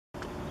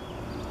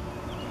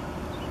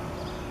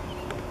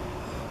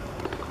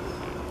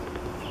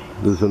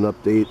There's an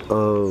update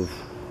of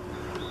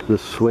the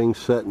swing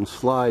set and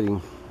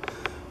sliding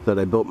that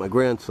I built my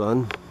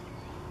grandson.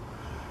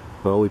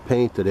 Well, we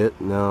painted it.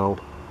 Now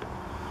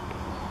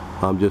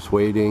I'm just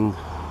waiting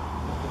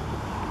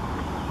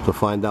to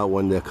find out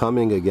when they're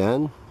coming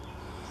again.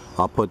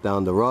 I'll put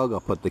down the rug, I'll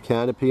put the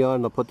canopy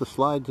on, I'll put the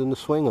slides and the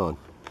swing on.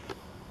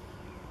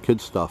 Kid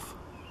stuff.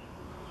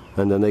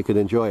 And then they can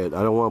enjoy it.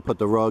 I don't want to put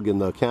the rug and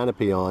the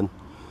canopy on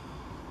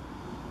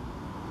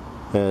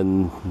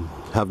and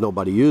have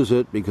nobody use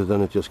it, because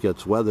then it just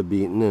gets weather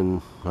beaten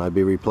and I'd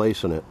be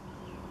replacing it.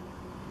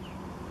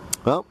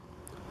 Well,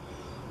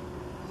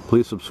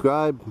 please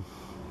subscribe,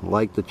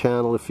 like the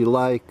channel if you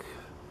like,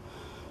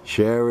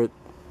 share it,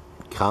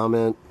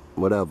 comment,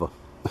 whatever.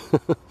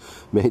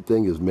 Main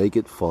thing is make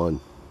it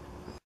fun.